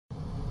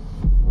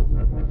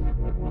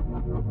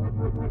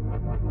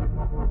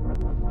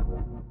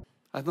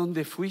¿A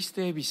dónde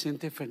fuiste,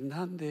 Vicente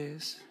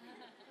Fernández?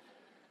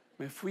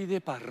 Me fui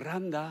de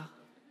parranda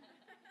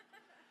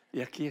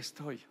y aquí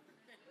estoy,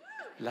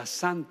 la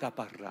santa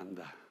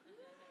parranda.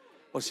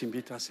 Os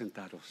invito a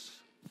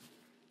sentaros.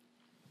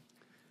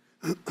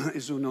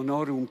 Es un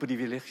honor, un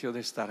privilegio de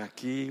estar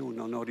aquí, un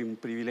honor y un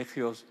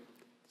privilegio,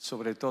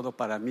 sobre todo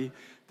para mí,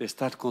 de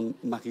estar con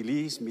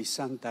Marilís, mi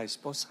santa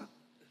esposa.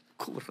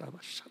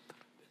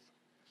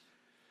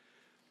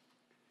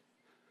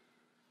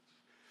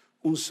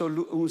 Un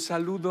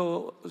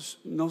saludo,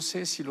 no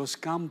sé si los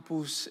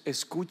campus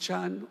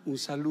escuchan, un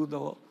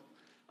saludo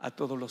a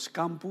todos los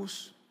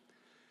campus,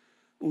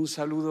 un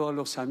saludo a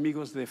los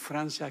amigos de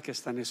Francia que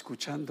están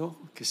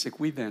escuchando, que se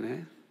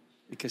cuiden,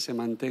 y que se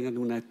mantengan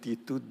una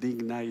actitud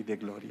digna y de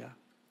gloria.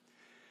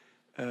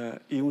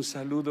 Y un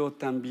saludo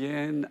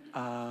también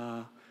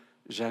a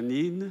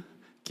Janine,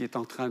 qui est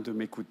en train de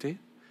m'écouter.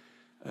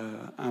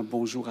 Un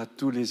bonjour à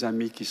tous les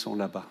amis qui sont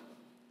là-bas.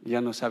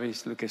 Ya no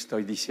sabéis lo que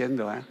estoy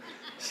diciendo,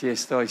 si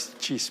estoy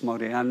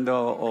chismoreando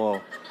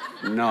o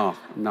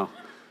no.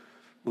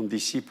 Un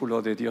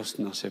discípulo de Dios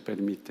no se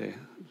permite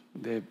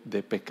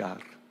de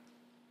pecar.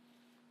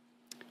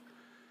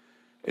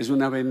 Es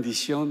una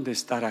bendición de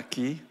estar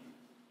aquí,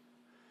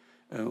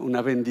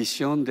 una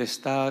bendición de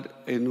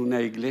estar en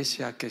una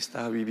iglesia que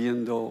está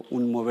viviendo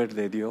un mover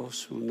de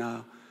Dios,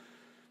 una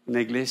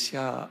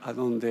iglesia a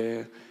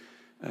donde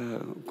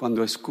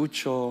cuando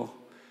escucho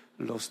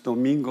los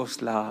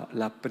domingos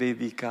la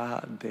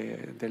prédica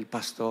del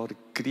pastor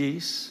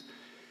Chris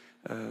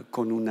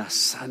con una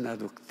sana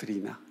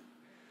doctrina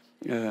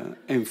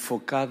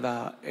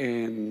enfocada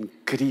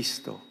en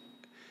Cristo,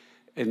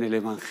 en el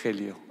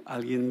Evangelio.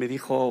 Alguien me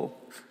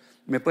dijo,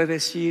 ¿me puede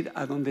decir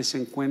a dónde se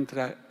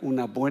encuentra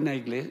una buena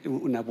iglesia?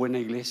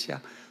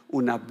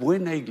 Una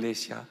buena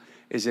iglesia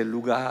es el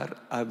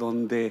lugar a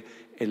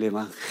donde el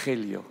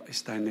Evangelio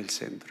está en el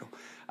centro,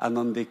 a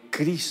donde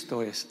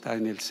Cristo está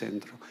en el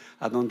centro,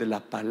 a donde la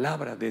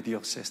palabra de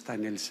Dios está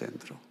en el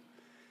centro.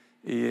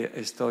 Y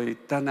estoy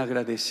tan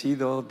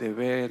agradecido de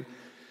ver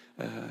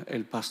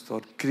el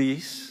pastor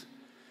Chris,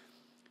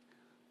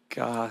 que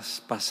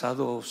has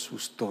pasado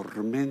sus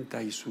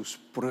tormentas y sus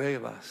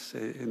pruebas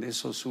en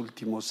esos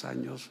últimos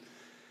años.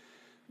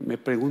 Me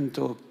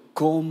pregunto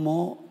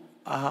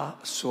cómo ha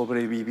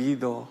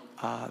sobrevivido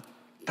a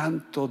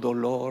tanto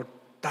dolor,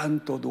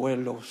 tanto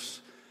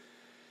duelos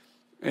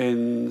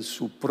en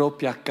su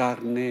propia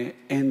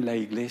carne, en la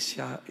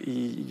iglesia,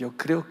 y yo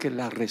creo que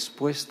la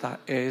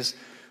respuesta es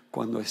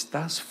cuando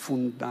estás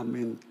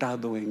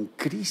fundamentado en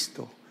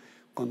Cristo,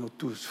 cuando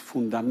tus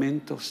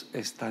fundamentos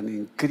están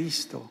en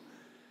Cristo,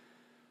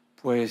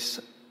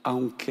 pues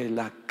aunque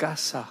la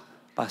casa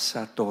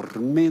pasa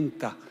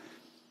tormenta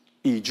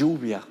y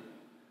lluvia,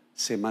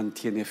 se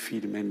mantiene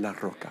firme en la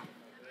roca.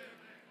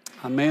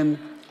 Amén.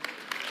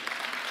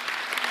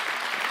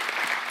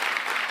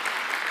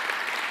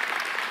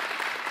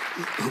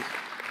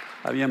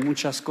 Había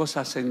muchas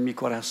cosas en mi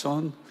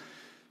corazón,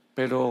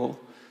 pero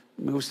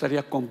me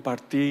gustaría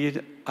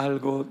compartir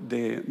algo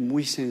de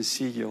muy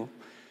sencillo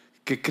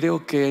que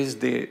creo que es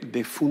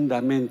de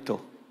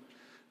fundamento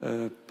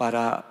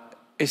para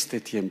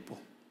este tiempo.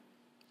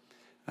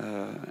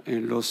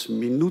 En los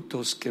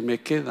minutos que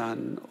me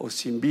quedan,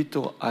 os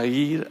invito a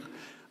ir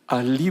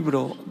al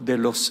libro de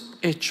los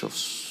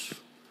Hechos.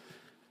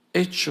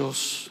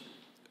 Hechos,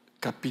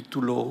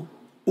 capítulo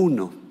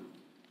 1.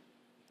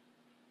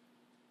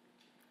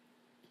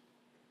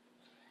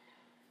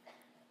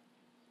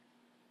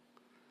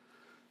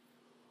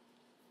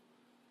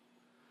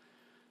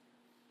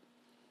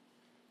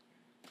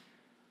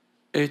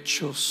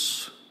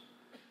 Hechos,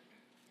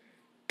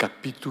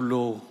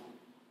 capítulo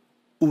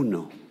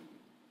 1.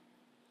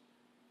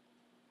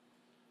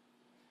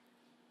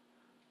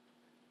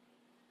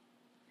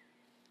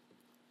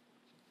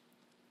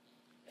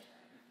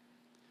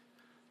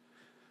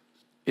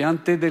 Y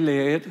antes de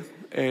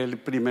leer el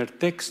primer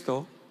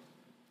texto,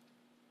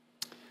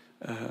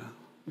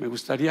 me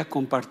gustaría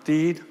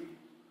compartir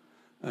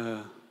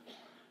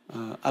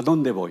a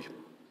dónde voy.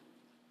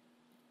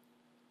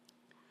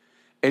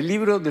 El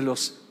libro de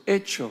los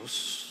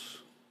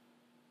Hechos,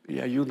 y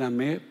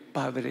ayúdame,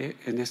 Padre,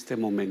 en este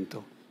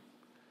momento.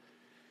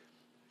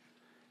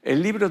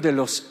 El libro de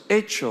los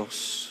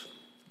Hechos,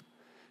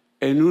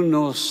 en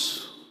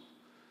unos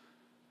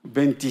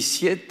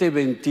 27,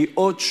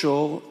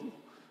 28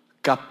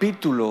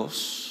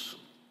 capítulos,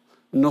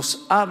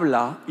 nos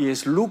habla, y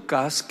es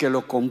Lucas que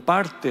lo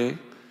comparte,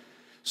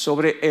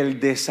 sobre el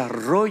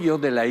desarrollo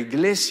de la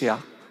iglesia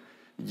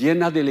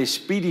llena del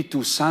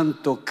Espíritu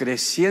Santo,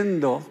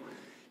 creciendo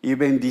y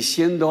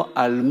bendiciendo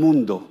al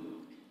mundo.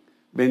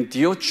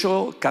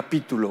 28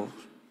 capítulos,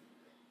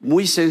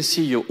 muy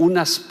sencillo,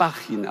 unas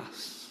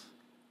páginas.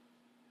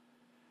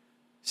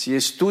 Si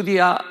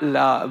estudia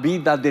la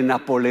vida de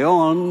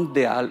Napoleón,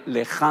 de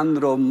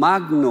Alejandro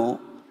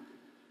Magno,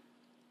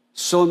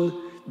 son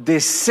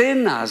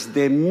decenas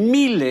de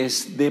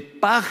miles de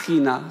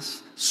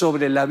páginas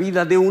sobre la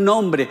vida de un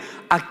hombre.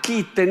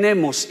 Aquí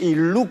tenemos, y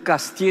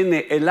Lucas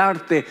tiene el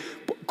arte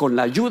con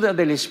la ayuda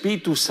del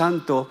Espíritu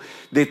Santo,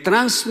 de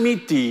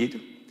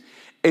transmitir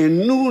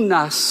en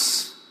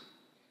unas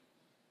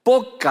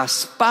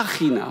pocas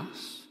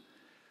páginas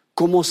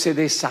cómo se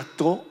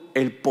desató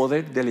el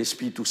poder del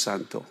Espíritu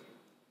Santo.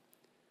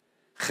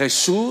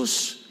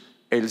 Jesús,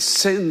 el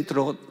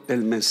centro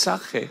del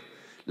mensaje,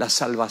 la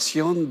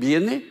salvación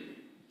viene,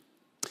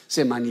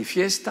 se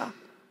manifiesta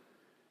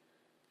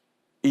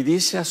y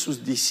dice a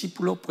sus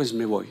discípulos, pues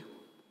me voy.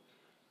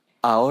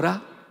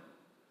 Ahora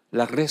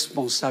la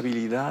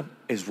responsabilidad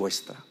es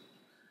vuestra.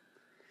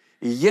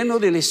 Y lleno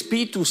del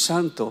Espíritu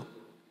Santo,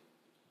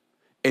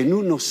 en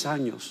unos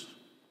años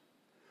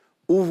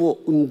hubo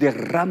un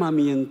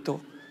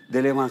derramamiento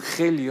del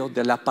Evangelio,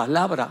 de la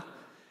palabra,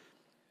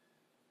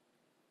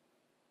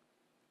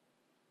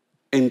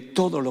 en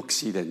todo el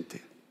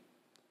occidente.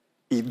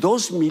 Y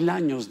 2000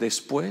 años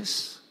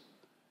después,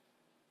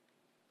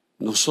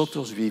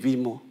 nosotros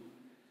vivimos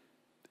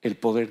el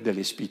poder del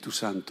Espíritu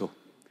Santo.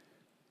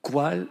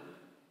 ¿Cuál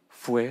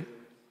fue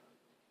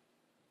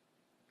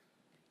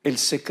el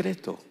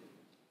secreto?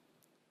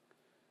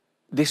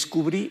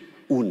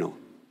 Descubrí uno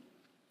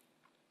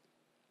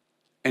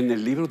en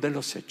el libro de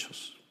los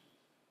Hechos,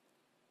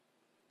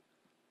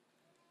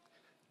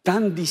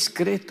 tan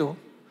discreto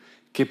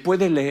que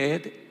puede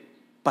leer,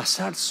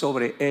 pasar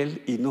sobre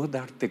él y no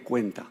darte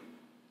cuenta.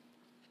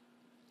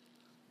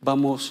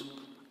 Vamos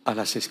a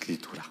las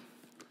Escrituras.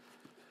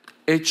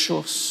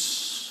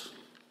 Hechos,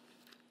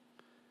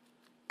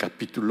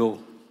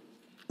 capítulo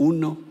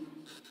 1.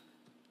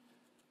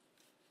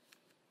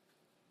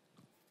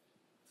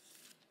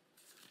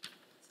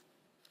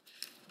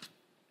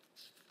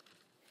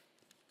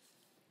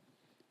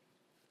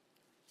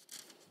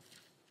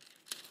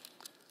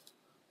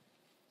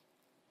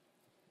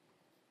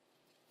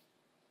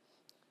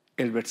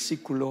 El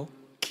versículo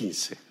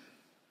 15.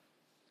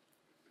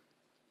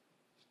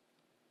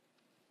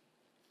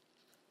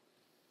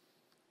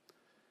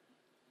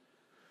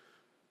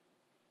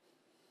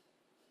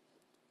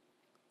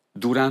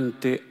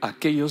 Durante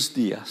aquellos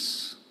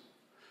días,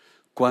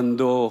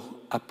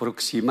 cuando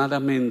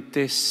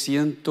aproximadamente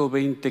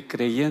 120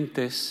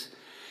 creyentes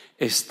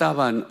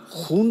estaban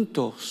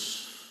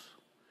juntos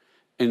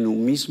en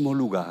un mismo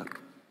lugar.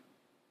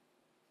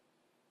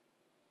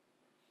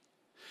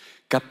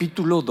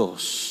 Capítulo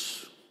 2.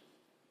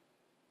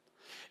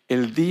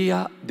 El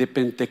día de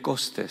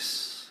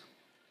Pentecostés,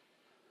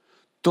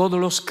 todos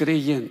los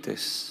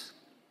creyentes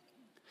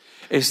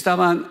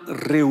estaban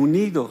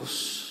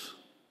reunidos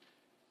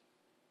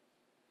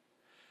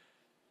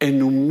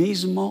en un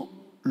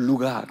mismo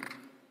lugar.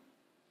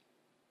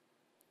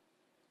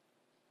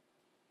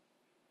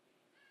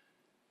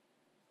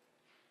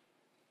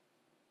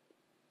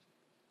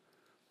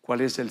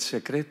 ¿Cuál es el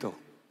secreto?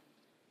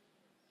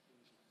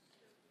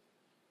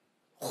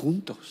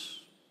 Juntos.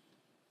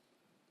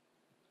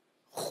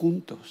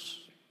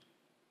 Juntos.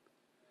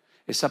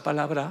 Esa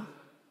palabra,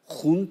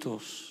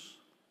 juntos,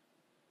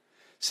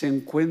 se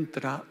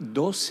encuentra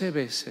 12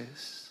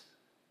 veces.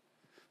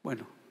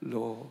 Bueno,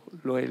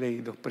 lo he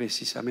leído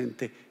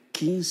precisamente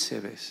 15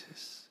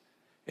 veces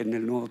en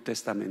el Nuevo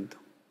Testamento.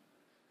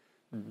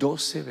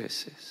 12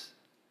 veces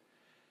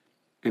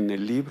en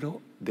el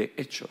libro de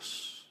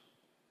Hechos.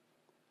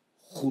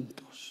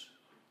 Juntos.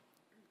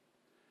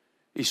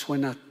 Y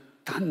suena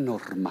tan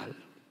normal.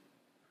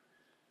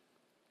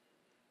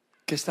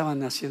 ¿Qué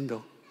estaban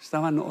haciendo?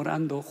 Estaban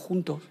orando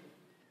juntos.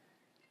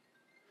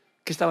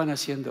 ¿Qué estaban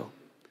haciendo?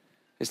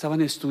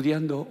 Estaban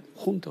estudiando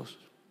juntos.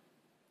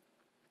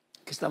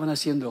 ¿Qué estaban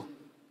haciendo?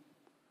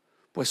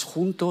 Pues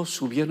juntos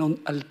subieron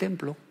al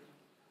templo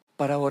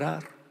para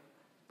orar.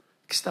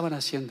 ¿Qué estaban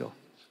haciendo?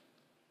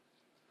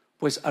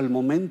 Pues al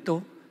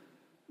momento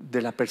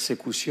de la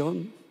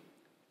persecución,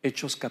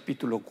 Hechos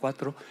capítulo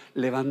 4,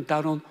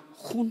 levantaron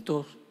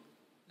juntos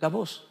la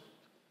voz.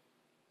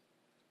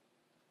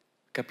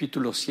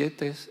 Capítulo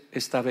 7,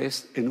 esta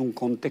vez en un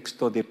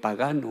contexto de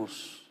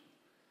paganos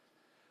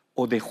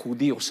o de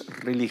judíos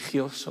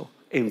religiosos,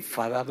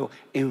 enfadado,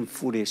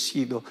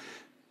 enfurecido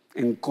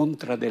en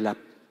contra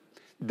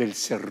del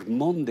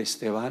sermón de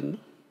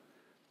Esteban,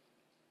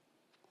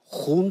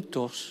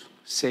 juntos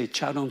se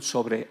echaron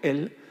sobre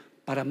él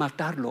para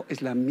matarlo.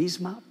 Es la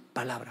misma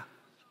palabra.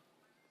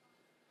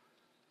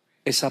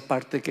 Esa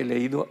parte que he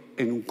leído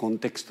en un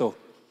contexto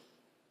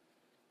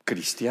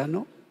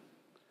cristiano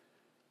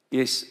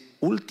y es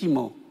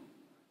último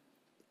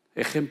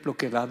ejemplo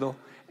que he dado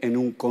en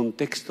un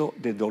contexto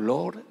de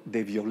dolor,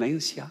 de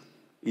violencia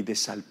y de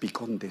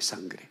salpicón de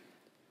sangre.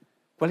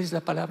 ¿Cuál es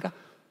la palabra?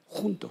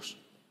 Juntos.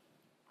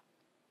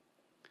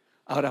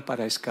 Ahora,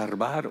 para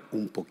escarbar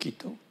un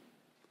poquito,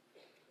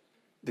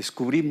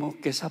 descubrimos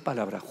que esa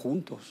palabra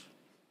juntos,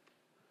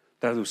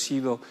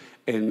 traducido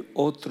en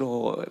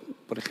otro,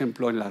 por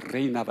ejemplo en la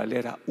Reina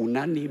Valera,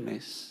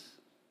 unánimes,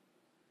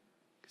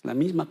 es la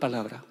misma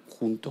palabra,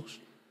 juntos,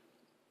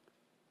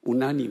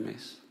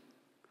 unánimes,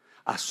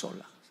 a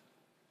solas.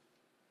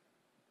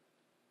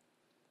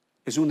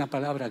 Es una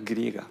palabra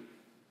griega.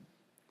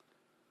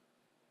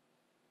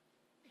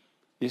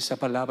 Y esa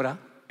palabra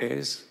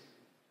es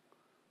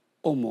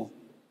homo,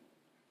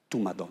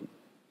 tumadón.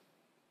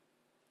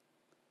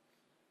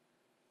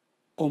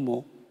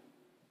 Homo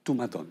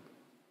tumadón.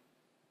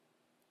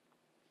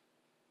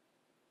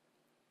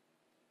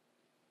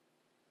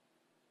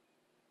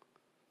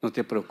 No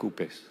te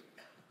preocupes,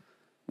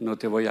 no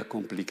te voy a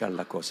complicar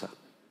la cosa.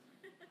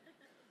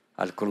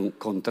 Al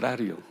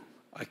contrario,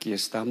 aquí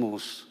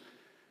estamos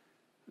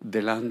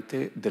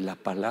delante de la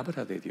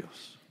palabra de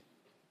Dios.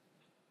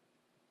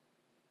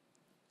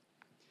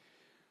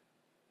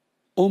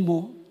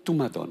 Homo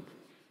tumadón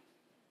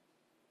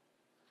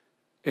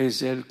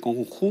es el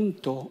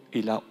conjunto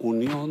y la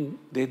unión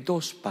de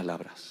dos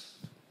palabras.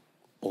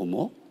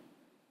 Homo,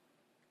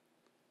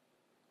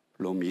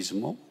 lo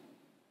mismo,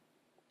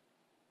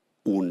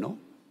 uno,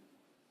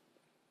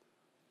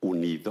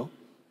 unido.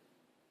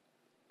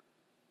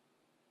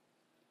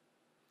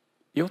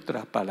 Y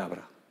otra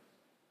palabra,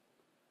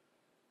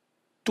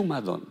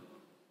 tumadón,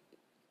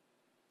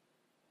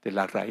 de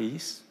la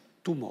raíz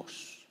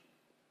tumos.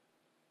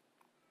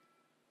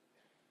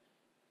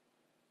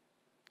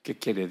 ¿Qué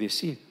quiere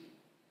decir?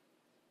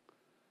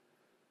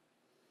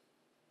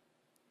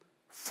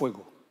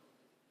 Fuego,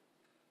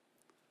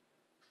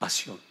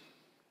 pasión.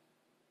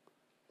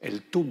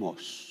 El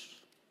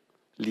tumos,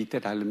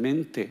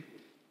 literalmente,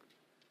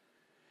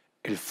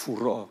 el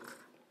furor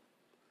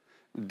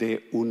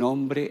de un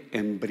hombre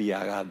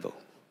embriagado,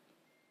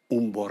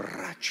 un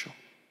borracho,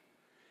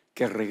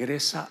 que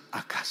regresa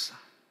a casa,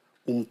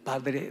 un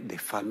padre de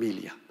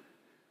familia,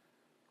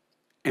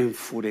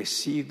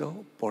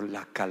 enfurecido por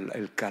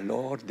el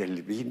calor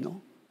del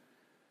vino,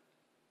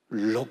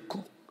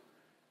 loco,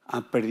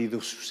 ha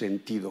perdido su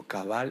sentido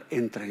cabal,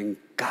 entra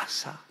en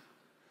casa,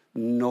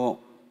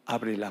 no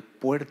abre la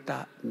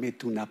puerta,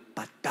 mete una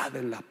patada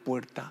en la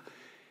puerta,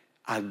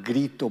 a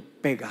grito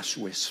pega a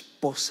su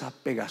esposa,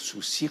 pega a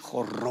sus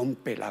hijos,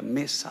 rompe la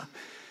mesa.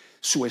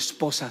 Su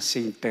esposa se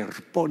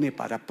interpone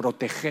para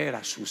proteger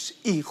a sus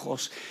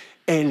hijos.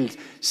 Él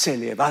se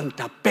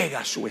levanta, pega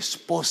a su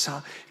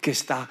esposa que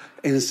está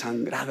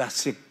ensangrada,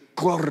 se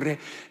corre,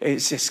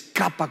 se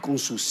escapa con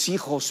sus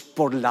hijos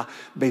por la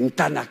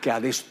ventana que ha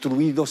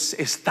destruido,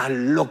 está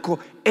loco.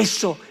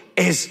 Eso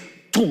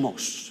es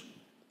tumos.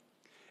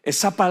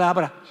 Esa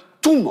palabra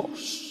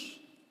tumos,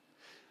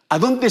 ¿a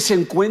dónde se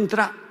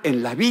encuentra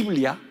en la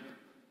Biblia?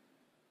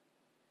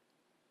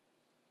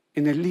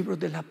 En el libro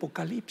del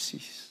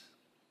Apocalipsis.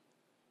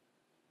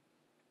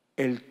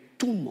 El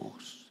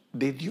tumos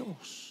de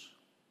Dios.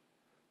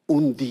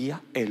 Un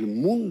día el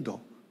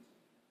mundo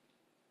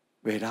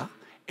verá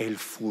el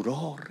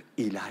furor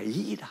y la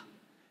ira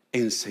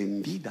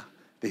encendida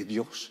de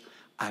Dios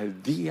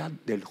al día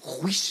del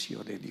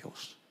juicio de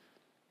Dios.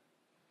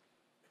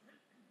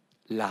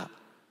 La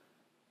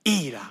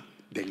ira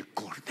del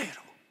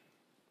Cordero,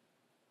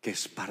 que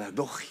es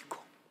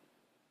paradójico.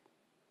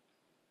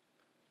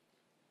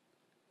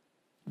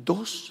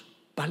 Dos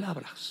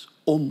palabras,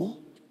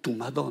 homo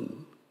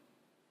tumadón,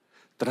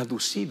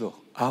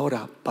 traducido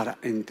ahora para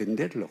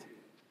entenderlo.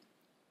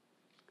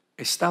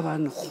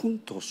 Estaban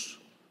juntos,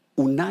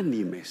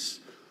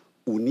 unánimes,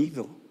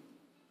 unidos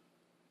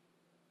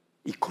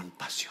y con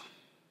pasión.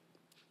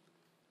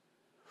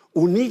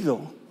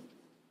 Unido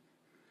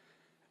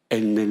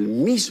en el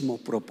mismo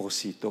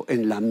propósito,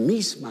 en la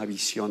misma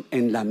visión,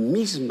 en la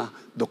misma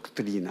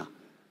doctrina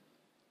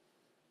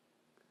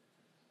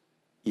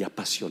y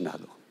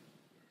apasionado.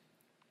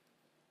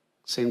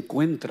 Se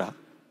encuentra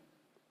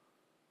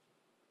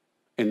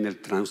en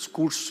el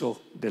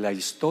transcurso de la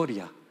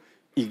historia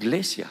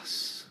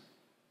iglesias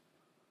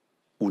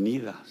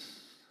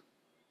unidas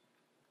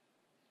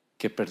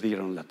que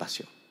perdieron la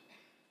pasión,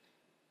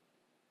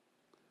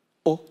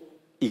 o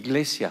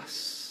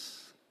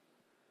iglesias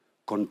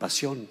con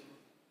pasión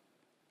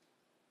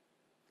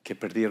que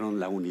perdieron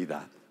la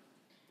unidad.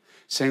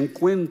 Se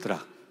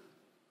encuentra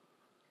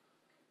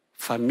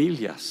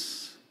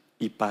familias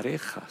y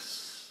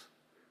parejas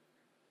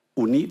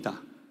unidas,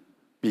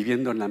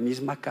 viviendo en la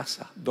misma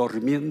casa,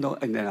 durmiendo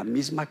en la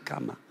misma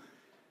cama,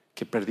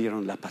 que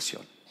perdieron la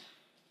pasión.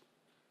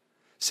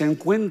 Se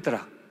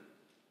encuentra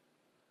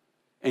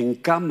en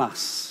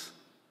camas,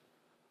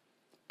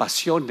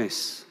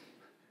 pasiones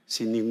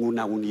sin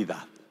ninguna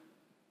unidad.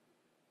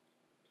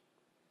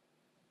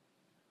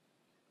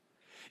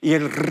 Y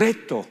el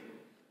reto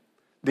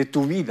de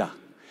tu vida,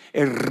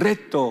 el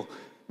reto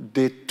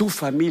de tu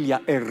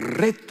familia, el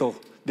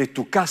reto de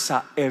tu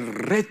casa, el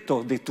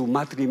reto de tu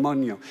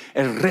matrimonio,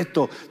 el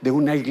reto de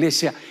una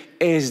iglesia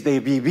es de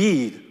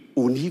vivir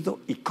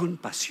unido y con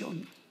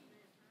pasión.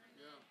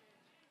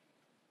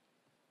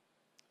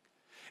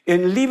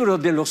 En el libro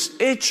de los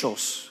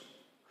Hechos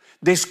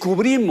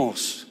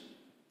descubrimos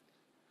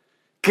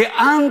que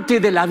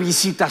antes de la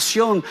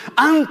visitación,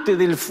 antes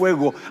del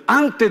fuego,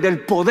 antes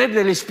del poder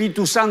del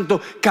Espíritu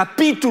Santo,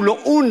 capítulo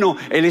 1,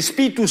 el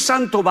Espíritu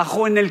Santo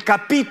bajó. En el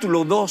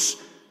capítulo 2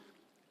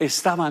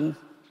 estaban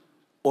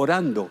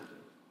orando,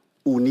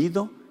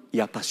 unido y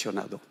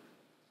apasionado.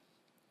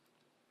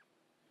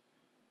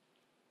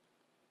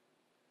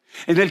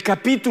 En el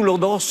capítulo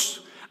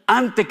 2,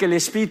 antes que el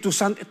Espíritu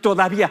Santo,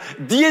 todavía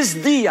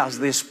 10 días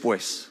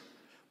después,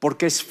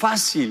 porque es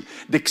fácil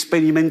de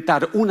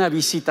experimentar una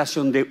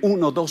visitación de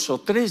 1, 2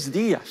 o 3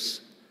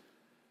 días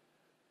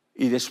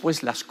y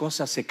después las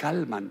cosas se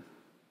calman,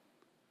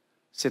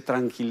 se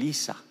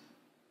tranquilizan,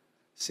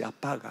 se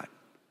apagan,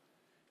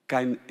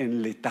 caen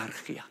en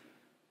letargia.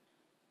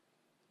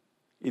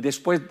 Y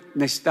después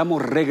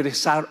necesitamos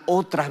regresar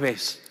otra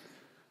vez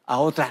a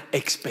otra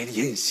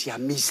experiencia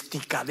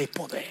mística de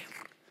poder.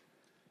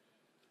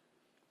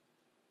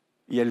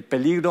 Y el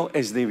peligro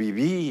es de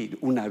vivir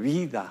una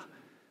vida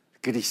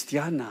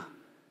cristiana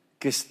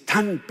que es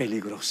tan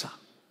peligrosa.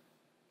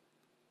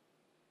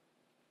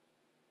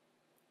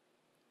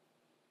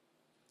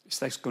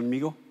 ¿Estáis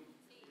conmigo?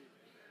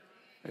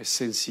 Es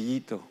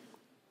sencillito.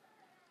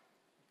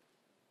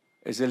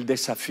 Es el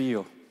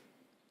desafío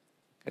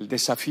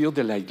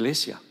de la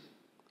iglesia,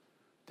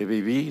 de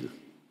vivir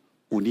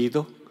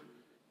unido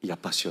y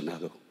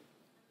apasionado.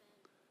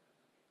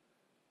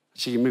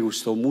 Así que me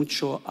gustó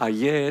mucho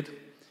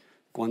ayer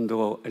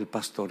cuando el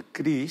pastor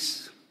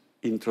Chris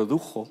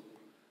introdujo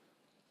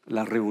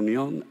la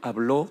reunión,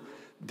 habló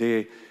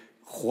de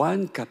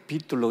Juan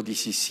capítulo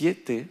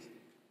 17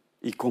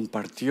 y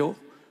compartió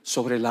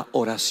sobre la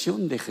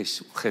oración de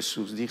Jesús.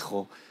 Jesús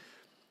dijo: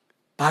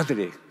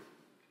 Padre,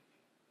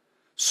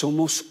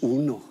 somos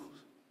uno,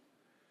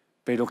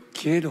 pero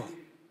quiero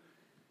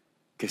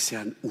que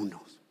sean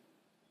unos.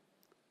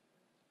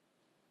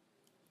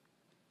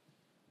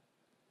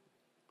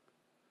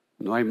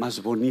 No hay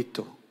más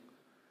bonito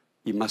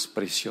y más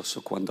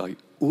precioso cuando hay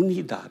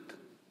unidad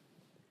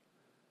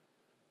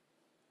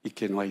y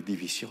que no hay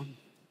división.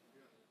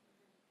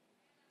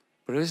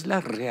 Pero es la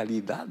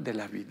realidad de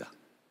la vida.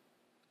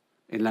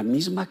 En la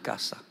misma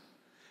casa,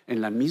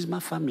 en la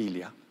misma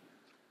familia,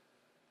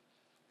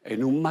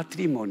 en un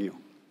matrimonio,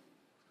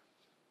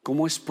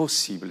 ¿cómo es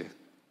posible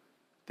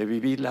de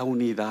vivir la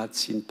unidad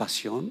sin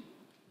pasión?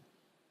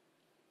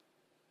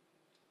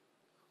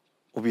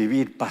 ¿O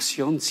vivir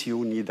pasión sin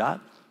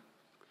unidad?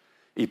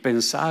 Y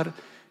pensar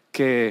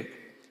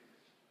que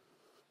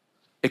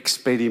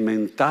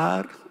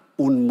experimentar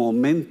un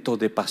momento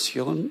de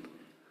pasión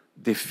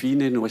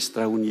define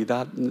nuestra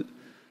unidad.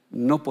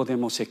 No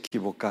podemos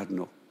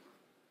equivocarnos.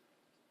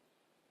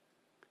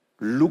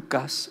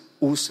 Lucas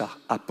usa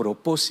a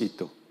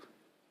propósito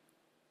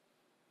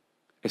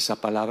esa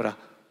palabra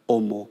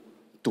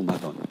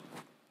homotumadón.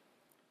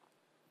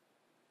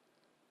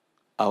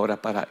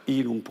 Ahora, para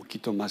ir un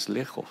poquito más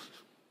lejos,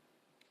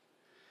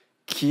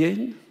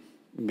 ¿quién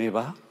me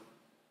va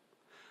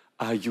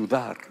a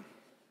ayudar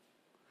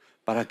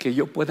para que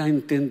yo pueda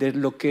entender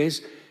lo que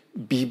es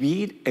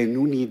vivir en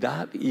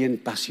unidad y en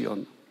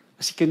pasión?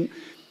 Así que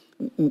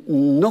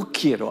no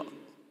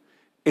quiero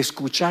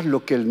escuchar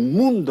lo que el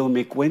mundo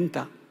me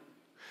cuenta.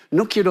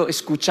 No quiero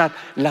escuchar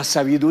la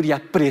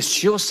sabiduría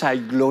preciosa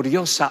y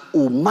gloriosa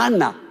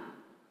humana.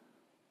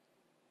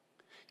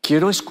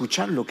 Quiero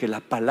escuchar lo que la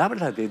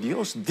palabra de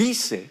Dios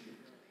dice.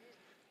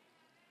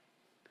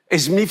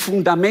 Es mi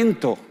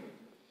fundamento.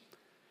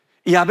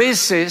 Y a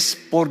veces,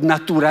 por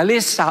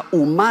naturaleza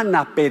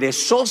humana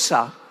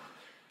perezosa,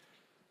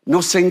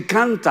 nos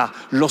encanta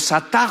los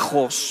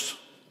atajos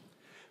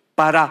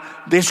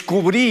para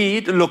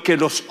descubrir lo que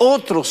los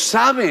otros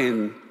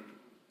saben.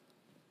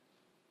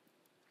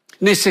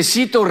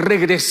 Necesito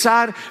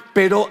regresar,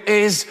 pero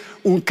es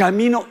un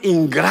camino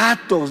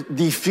ingrato,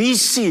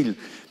 difícil,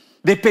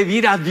 de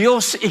pedir a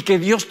Dios y que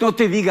Dios no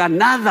te diga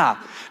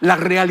nada. La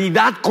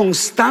realidad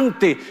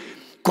constante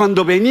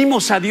cuando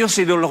venimos a Dios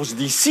y de los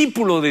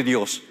discípulos de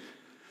Dios,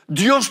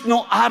 Dios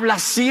no habla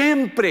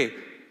siempre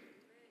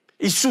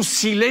y su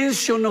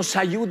silencio nos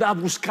ayuda a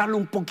buscarlo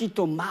un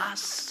poquito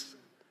más.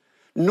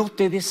 No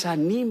te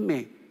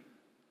desanime.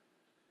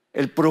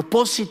 El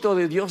propósito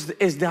de Dios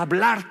es de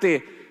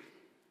hablarte,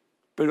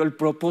 pero el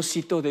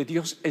propósito de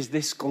Dios es de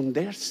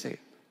esconderse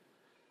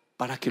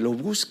para que lo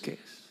busques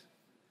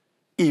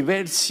y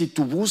ver si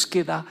tu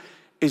búsqueda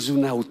es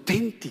una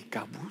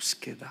auténtica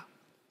búsqueda.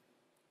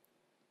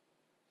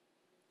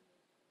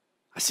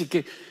 Así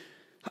que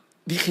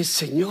dije: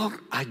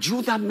 Señor,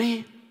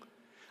 ayúdame,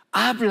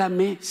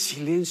 háblame,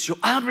 silencio,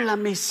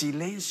 háblame,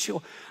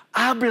 silencio,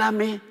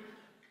 háblame.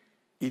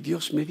 Y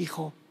Dios me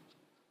dijo: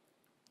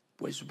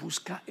 pues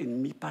busca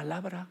en mi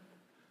palabra.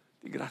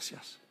 Y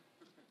gracias.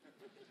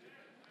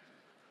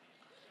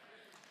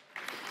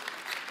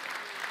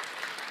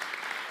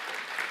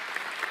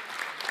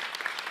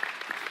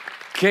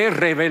 ¡Qué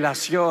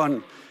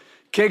revelación!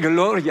 ¡Qué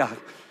gloria!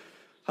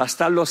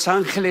 Hasta los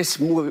ángeles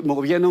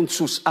movieron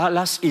sus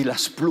alas y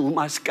las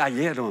plumas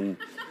cayeron.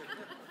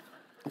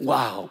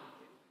 ¡Wow!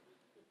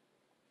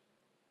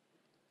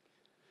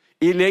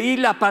 Y leí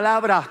la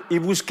palabra y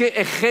busqué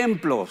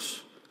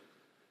ejemplos.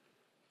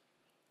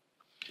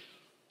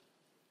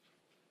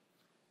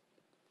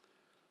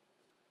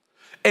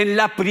 En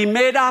la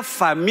primera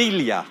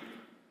familia,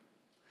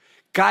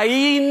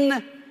 Caín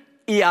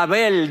y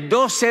Abel,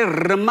 2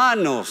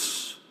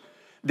 hermanos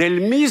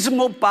del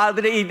mismo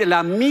padre y de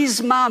la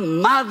misma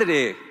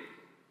madre.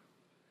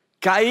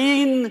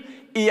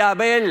 Caín y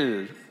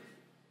Abel.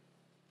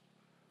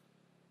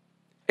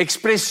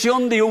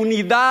 expresión de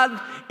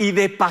unidad y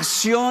de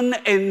pasión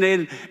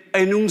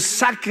en un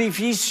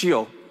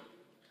sacrificio.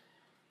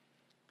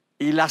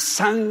 Y la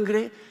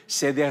sangre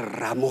se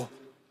derramó.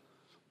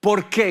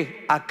 ¿Por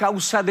qué? ¿A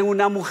causa de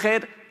una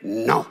mujer?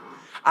 No.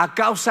 ¿A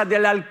causa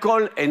del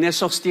alcohol? En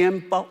esos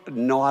tiempos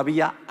no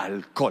había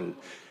alcohol,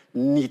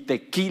 ni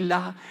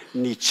tequila,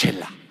 ni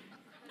chela.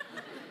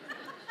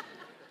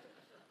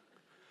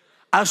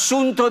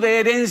 ¿Asunto de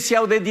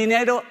herencia o de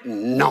dinero?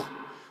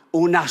 No.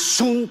 Un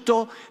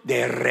asunto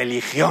de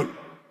religión,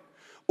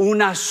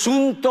 un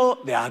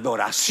asunto de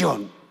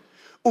adoración,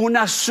 un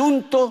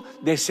asunto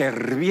de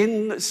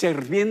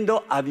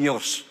sirviendo a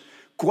Dios.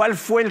 ¿Cuál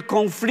fue el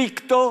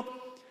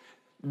conflicto?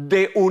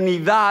 De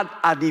unidad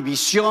a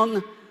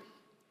división,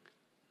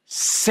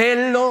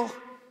 celo,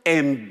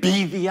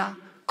 envidia,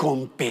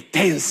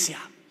 competencia.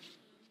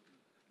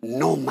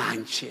 No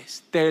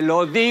manches, te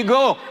lo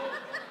digo.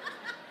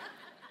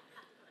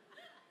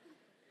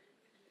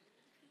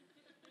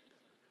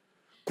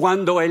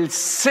 Cuando el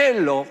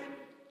celo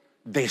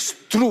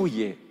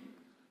destruye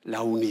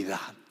la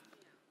unidad.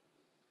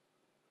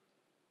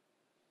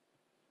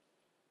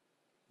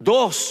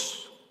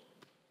 2.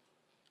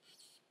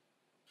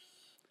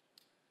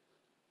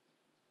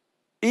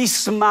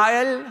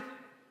 Ismael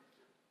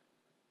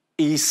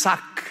e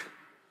Isaac.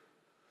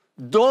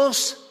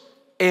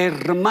 2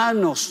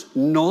 hermanos,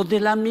 no de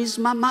la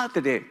misma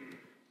madre,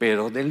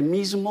 pero del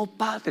mismo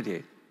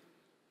padre.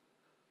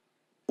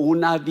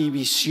 Una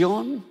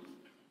división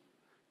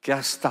que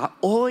hasta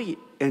hoy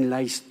en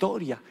la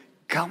historia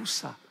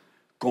causa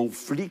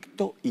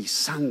conflicto y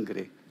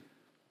sangre.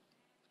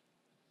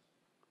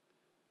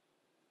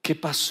 ¿Qué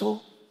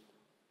pasó?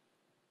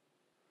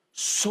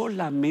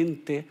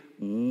 Solamente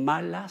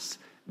malas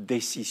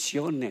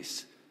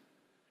decisiones.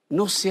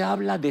 No se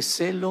habla de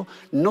celo,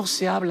 no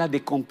se habla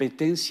de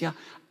competencia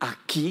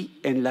aquí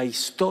en la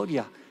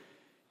historia.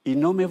 Y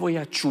no me voy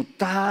a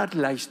chutar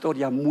la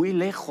historia muy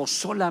lejos,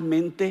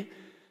 solamente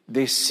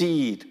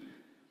decir,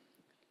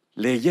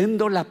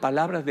 leyendo la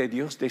palabra de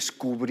Dios,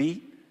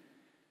 descubrí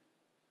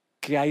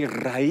que hay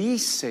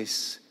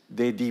raíces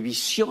de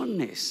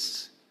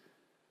divisiones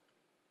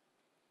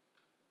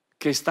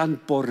que están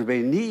por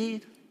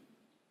venir,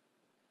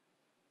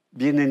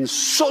 vienen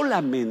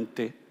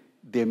solamente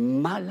de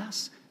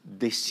malas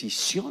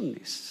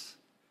decisiones,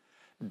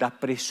 de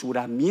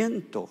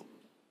apresuramiento.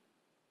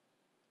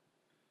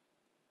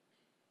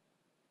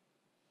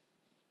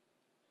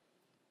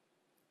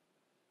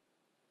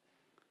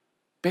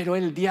 Pero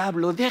el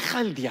diablo, deja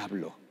al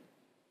diablo.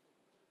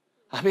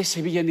 A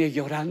veces viene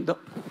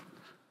llorando.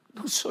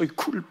 No soy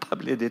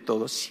culpable de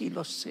todo, sí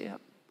lo sé.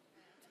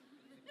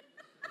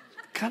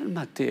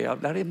 Cálmate,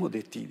 hablaremos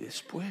de ti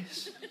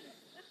después.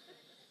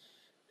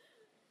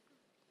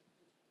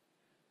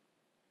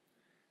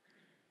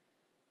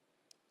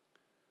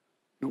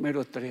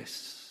 Número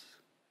 3.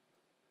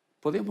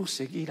 Podemos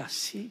seguir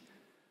así.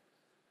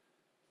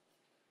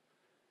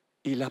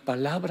 Y la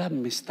palabra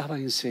me estaba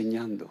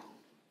enseñando.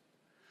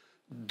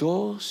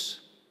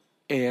 2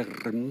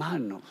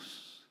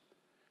 hermanos,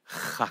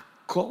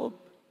 Jacob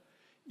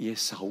y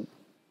Esaú.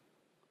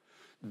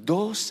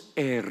 2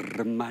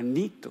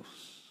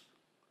 hermanitos,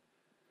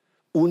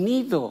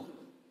 unidos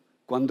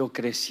cuando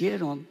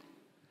crecieron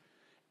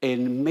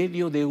en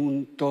medio de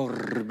un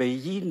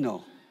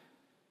torbellino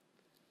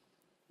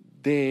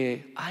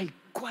de,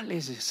 ¿cuál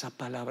es esa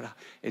palabra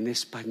en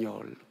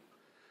español?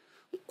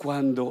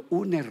 Cuando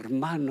un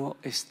hermano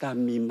está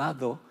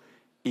mimado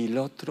y el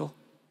otro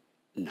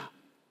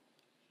no.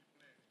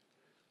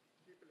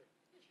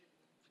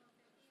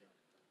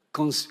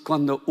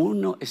 Cuando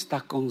uno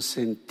está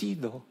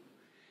consentido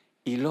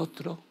y el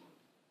otro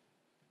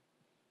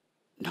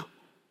no.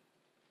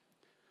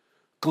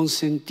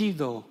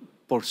 Consentido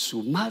por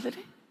su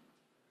madre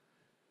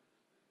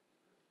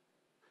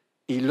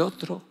y el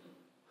otro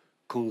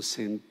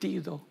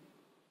consentido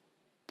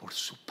por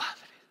su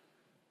padre.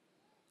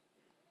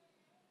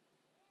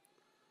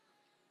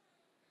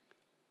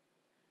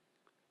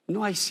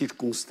 No hay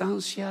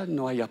circunstancia,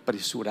 no hay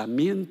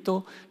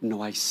apresuramiento,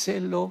 no hay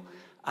celo,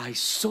 hay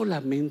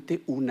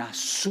solamente un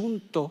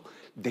asunto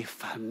de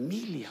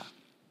familia.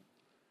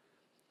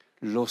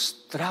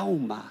 Los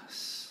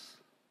traumas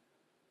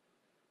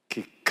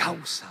que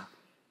causa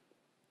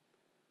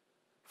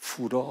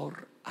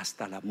furor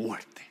hasta la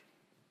muerte.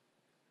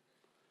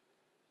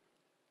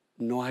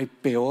 No hay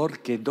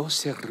peor que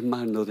 2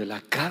 hermanos de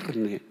la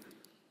carne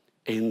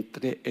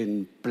entre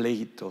en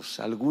pleitos.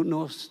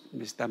 Algunos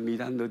me están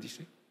mirando y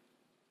dicen,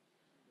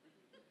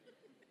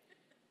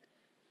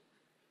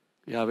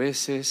 y a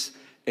veces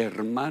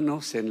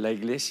hermanos en la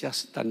iglesia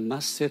están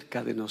más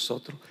cerca de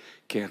nosotros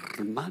que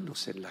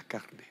hermanos en la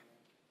carne.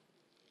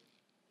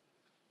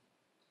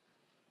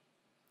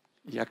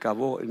 Y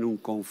acabó en un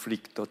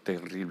conflicto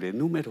terrible.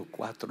 Número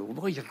 4,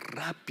 voy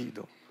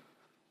rápido.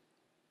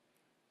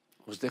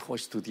 Os dejo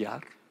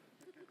estudiar.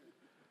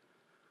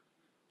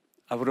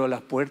 Abro la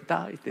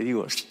puerta y te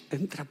digo,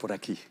 entra por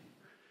aquí.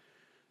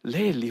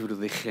 Lee el libro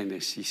de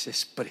Génesis,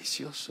 es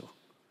precioso.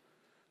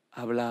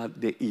 Habla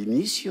de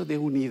inicio de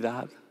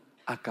unidad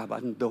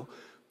acabando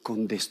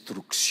con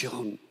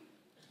destrucción.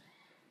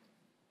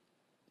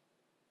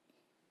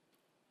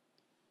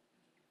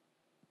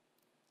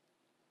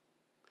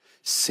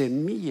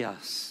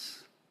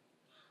 Semillas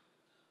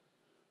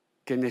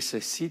que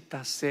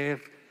necesita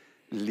ser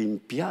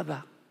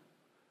limpiada,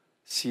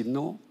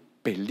 sino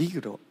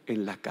peligro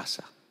en la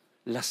casa.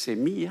 Las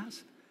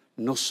semillas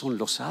no son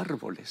los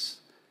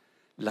árboles,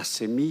 las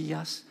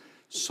semillas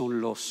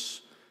son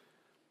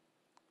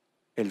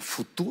el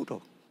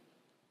futuro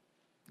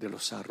de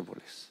los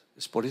árboles.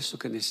 Es por eso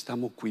que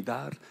necesitamos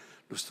cuidar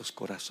nuestros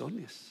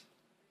corazones.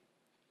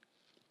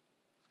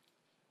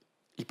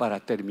 Y para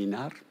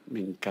terminar, me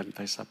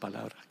encanta esa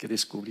palabra que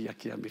descubrí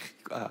aquí a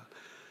México,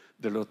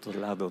 del otro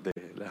lado de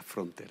la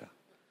frontera.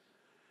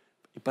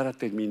 Y para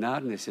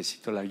terminar,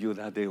 necesito la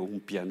ayuda de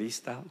un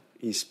pianista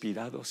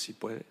inspirado, si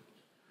puede.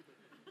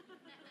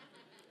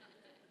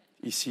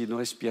 Y si no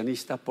es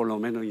pianista, por lo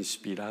menos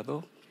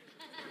inspirado.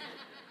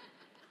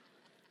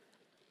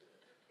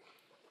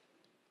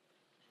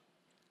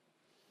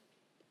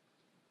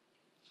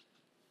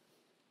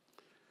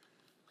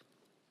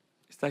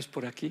 ¿Estáis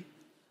por aquí?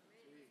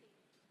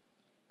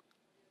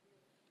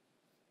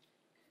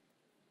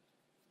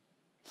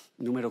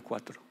 Número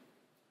 4.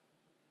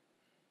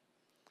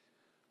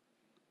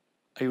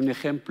 Hay un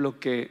ejemplo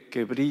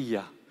que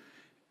brilla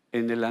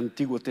en el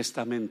Antiguo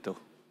Testamento.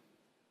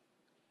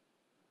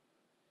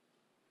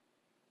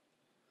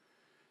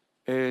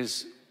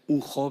 Es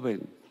un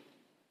joven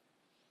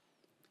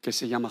que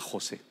se llama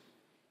José.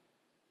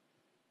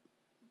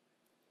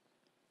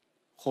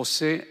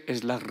 José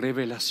es la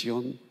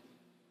revelación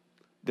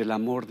del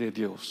amor de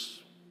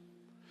Dios.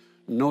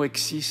 No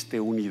existe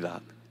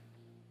unidad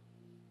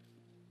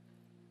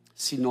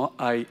si no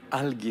hay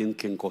alguien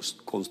que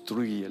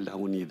construye la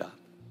unidad.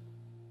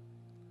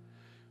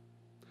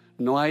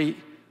 No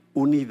hay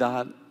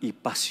unidad y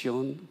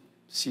pasión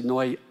si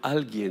no hay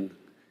alguien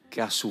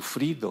que ha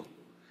sufrido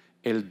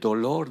el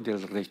dolor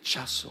del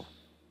rechazo.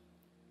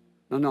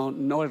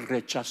 No el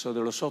rechazo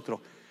de los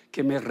otros,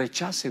 que me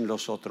rechacen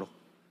los otros.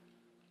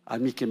 A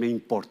mí qué me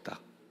importa.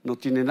 No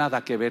tiene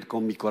nada que ver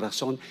con mi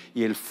corazón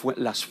y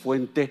las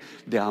fuentes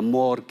de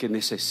amor que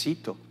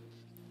necesito.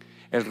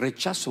 El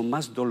rechazo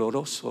más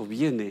doloroso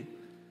viene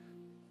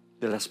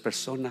de las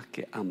personas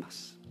que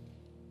amas.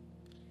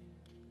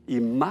 Y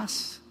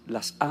más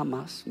las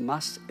amas,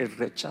 más el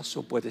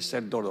rechazo puede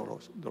ser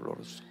doloroso.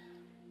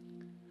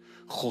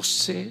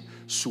 José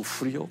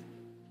sufrió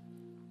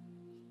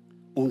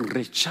un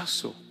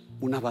rechazo,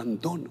 un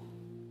abandono,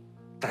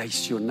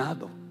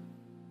 traicionado,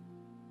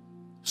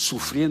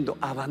 sufriendo,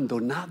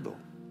 abandonado,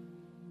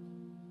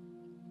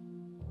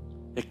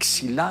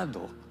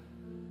 exilado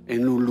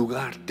en un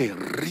lugar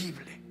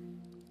terrible.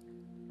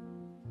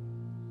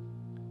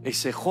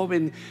 Ese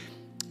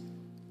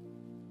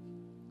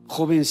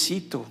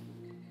jovencito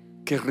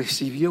que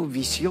recibió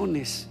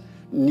visiones,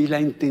 ni la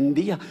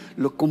entendía,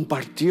 lo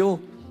compartió,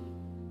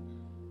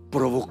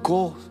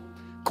 provocó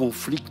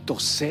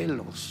conflictos,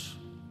 celos,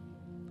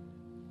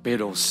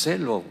 pero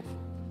celo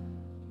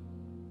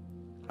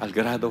al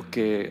grado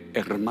que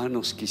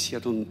hermanos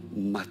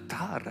quisieron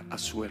matar a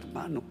su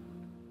hermano.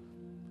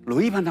 Lo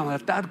iban a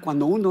matar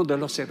cuando uno de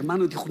los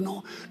hermanos dijo: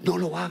 no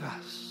lo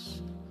hagas.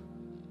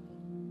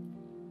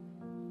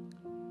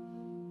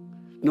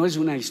 No es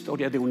una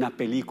historia de una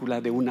película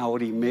de 1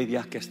 hora y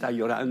media que está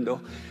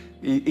llorando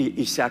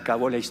y se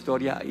acabó la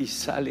historia y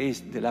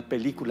sales de la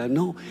película.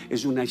 No,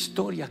 es una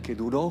historia que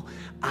duró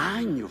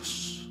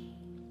años.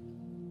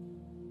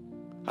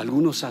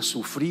 Algunos han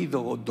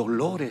sufrido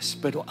dolores,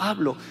 pero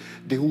hablo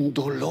de un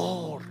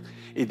dolor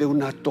y de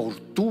una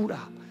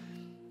tortura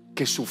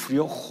que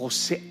sufrió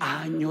José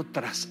año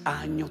tras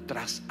año,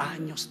 tras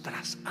años,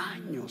 tras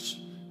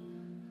años.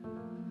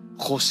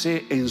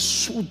 José en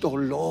su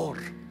dolor,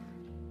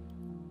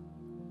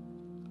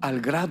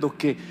 al grado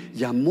que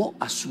llamó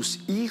a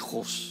sus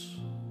hijos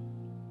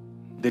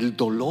del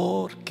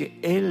dolor que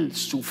él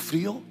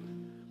sufrió,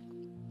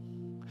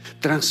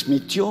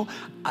 transmitió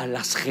a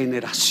las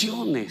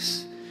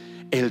generaciones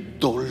el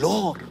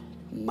dolor.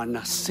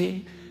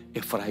 Manasés,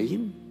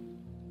 Efraín.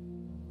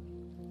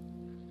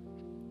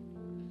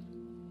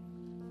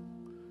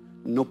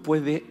 No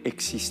puede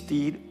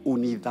existir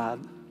unidad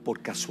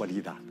por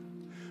casualidad.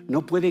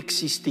 No puede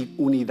existir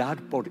unidad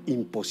por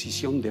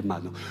imposición de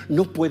mano.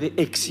 No puede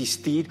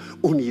existir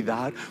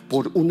unidad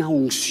por una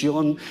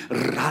unción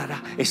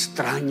rara,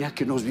 extraña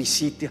que nos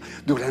visite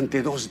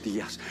durante 2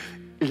 días.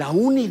 La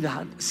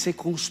unidad se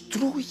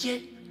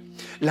construye.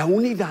 La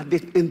unidad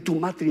en tu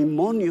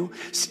matrimonio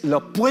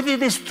la puede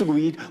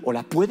destruir o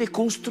la puede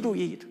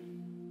construir.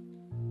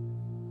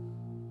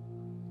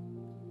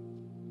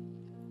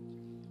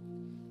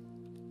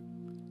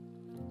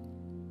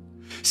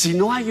 Si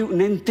no hay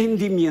un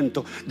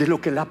entendimiento de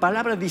lo que la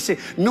palabra dice,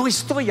 no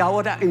estoy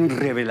ahora en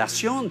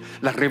revelación.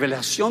 La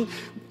revelación,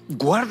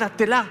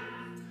 guárdatela.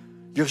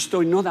 Yo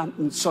estoy no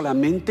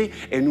solamente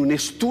en un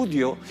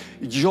estudio,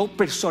 yo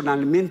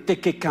personalmente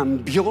que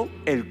cambió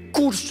el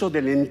curso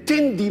del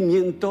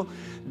entendimiento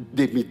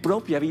de mi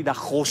propia vida.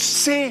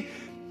 José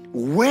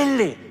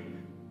huele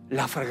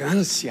la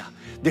fragancia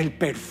del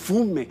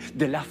perfume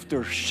del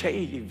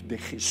aftershave de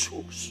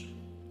Jesús.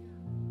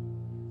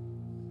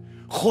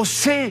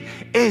 José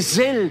es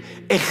el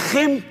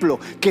ejemplo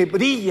que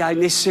brilla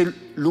en ese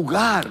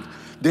lugar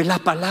de la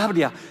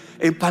palabra.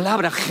 En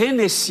palabra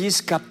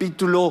Génesis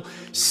capítulo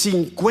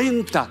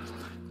 50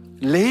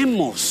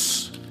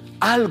 leemos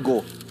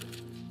algo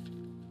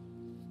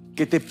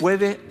que te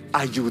puede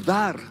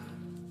ayudar,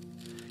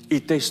 y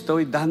te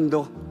estoy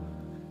dando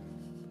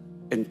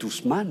en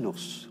tus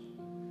manos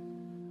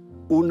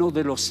uno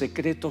de los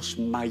secretos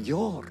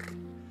mayor,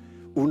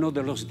 uno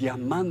de los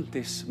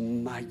diamantes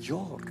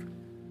mayor.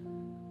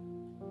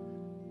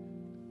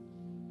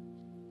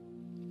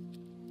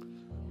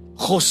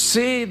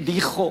 José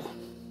dijo,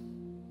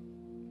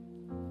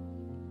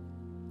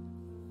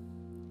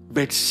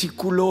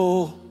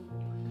 versículo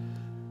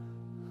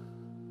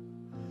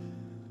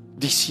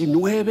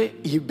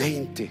 19 y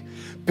 20.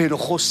 Pero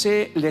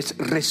José les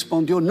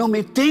respondió: no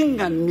me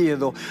tengan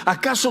miedo.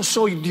 ¿Acaso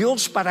soy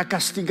Dios para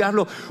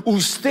castigarlo?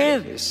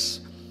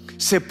 Ustedes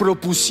se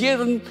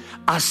propusieron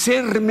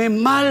hacerme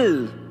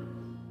mal,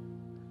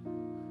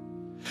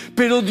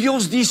 pero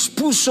Dios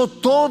dispuso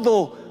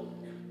todo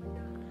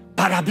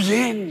para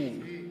bien.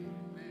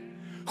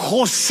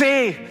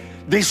 José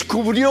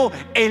descubrió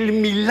el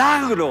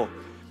milagro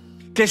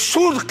que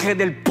surge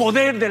del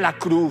poder de la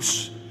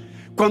cruz,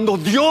 cuando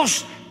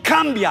Dios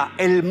cambia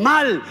el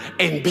mal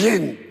en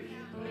bien.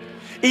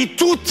 Y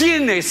tú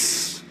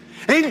tienes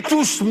en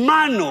tus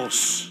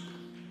manos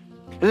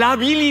la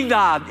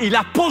habilidad y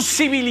la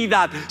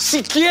posibilidad,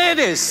 si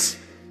quieres,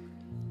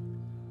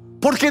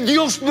 porque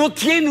Dios no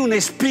tiene un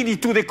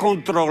espíritu de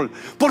control,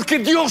 porque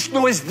Dios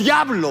no es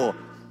diablo,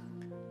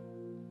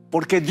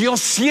 porque Dios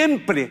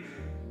siempre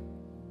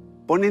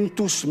pone en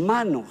tus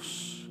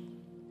manos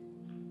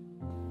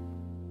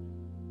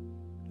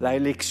la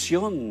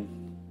elección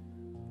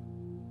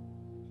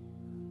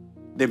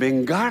de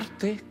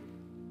vengarte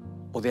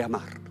o de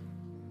amar.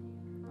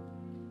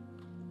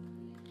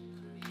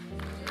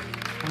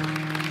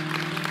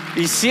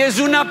 Y si es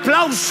un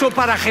aplauso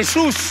para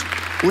Jesús,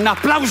 un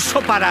aplauso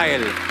para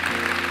Él.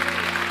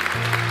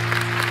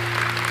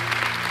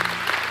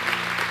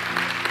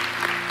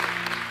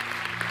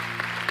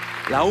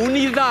 La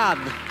unidad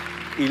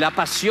y la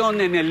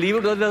pasión en el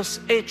libro de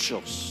los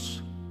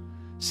Hechos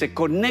se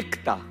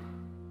conecta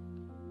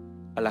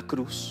a la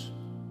cruz.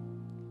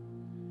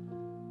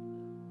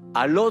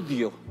 Al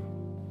odio,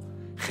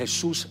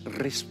 Jesús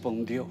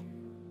respondió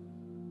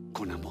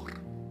con amor.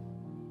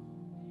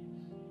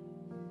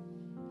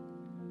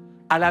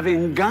 A la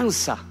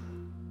venganza,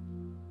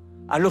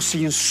 a los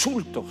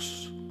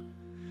insultos,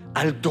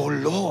 al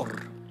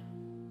dolor,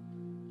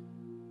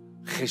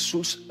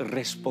 Jesús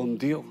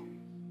respondió: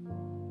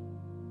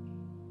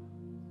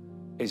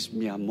 es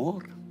mi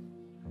amor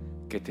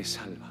que te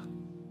salva.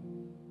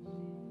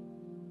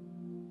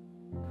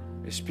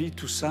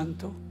 Espíritu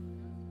Santo,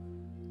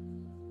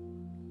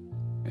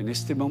 en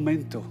este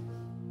momento,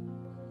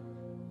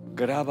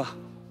 graba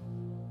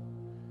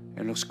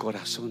en los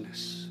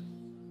corazones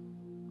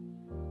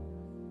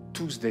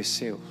tus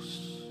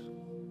deseos.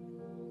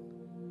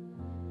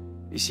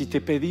 Y si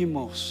te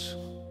pedimos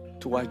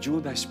tu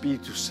ayuda,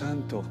 Espíritu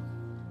Santo,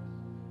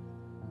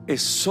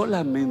 es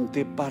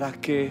solamente para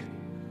que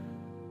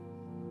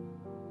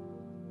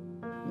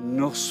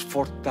nos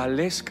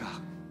fortalezca,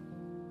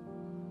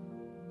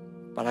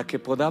 para que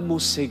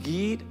podamos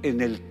seguir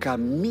en el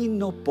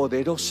camino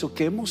poderoso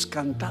que hemos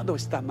cantado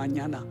esta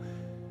mañana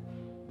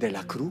de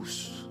la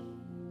cruz,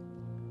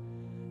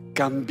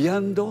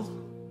 cambiando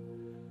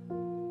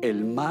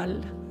el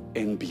mal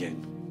en bien.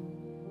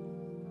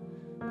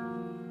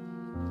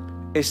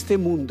 Este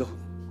mundo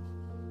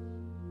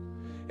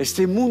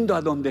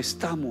a donde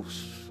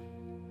estamos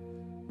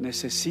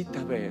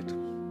necesita ver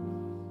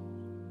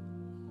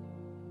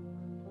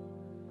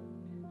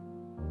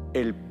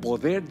el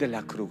poder de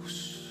la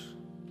cruz,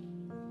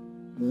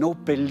 no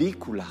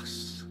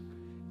películas,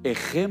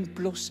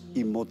 ejemplos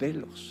y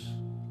modelos.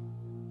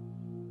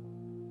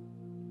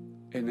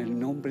 En el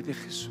nombre de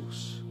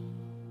Jesús.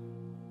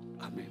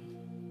 Amén.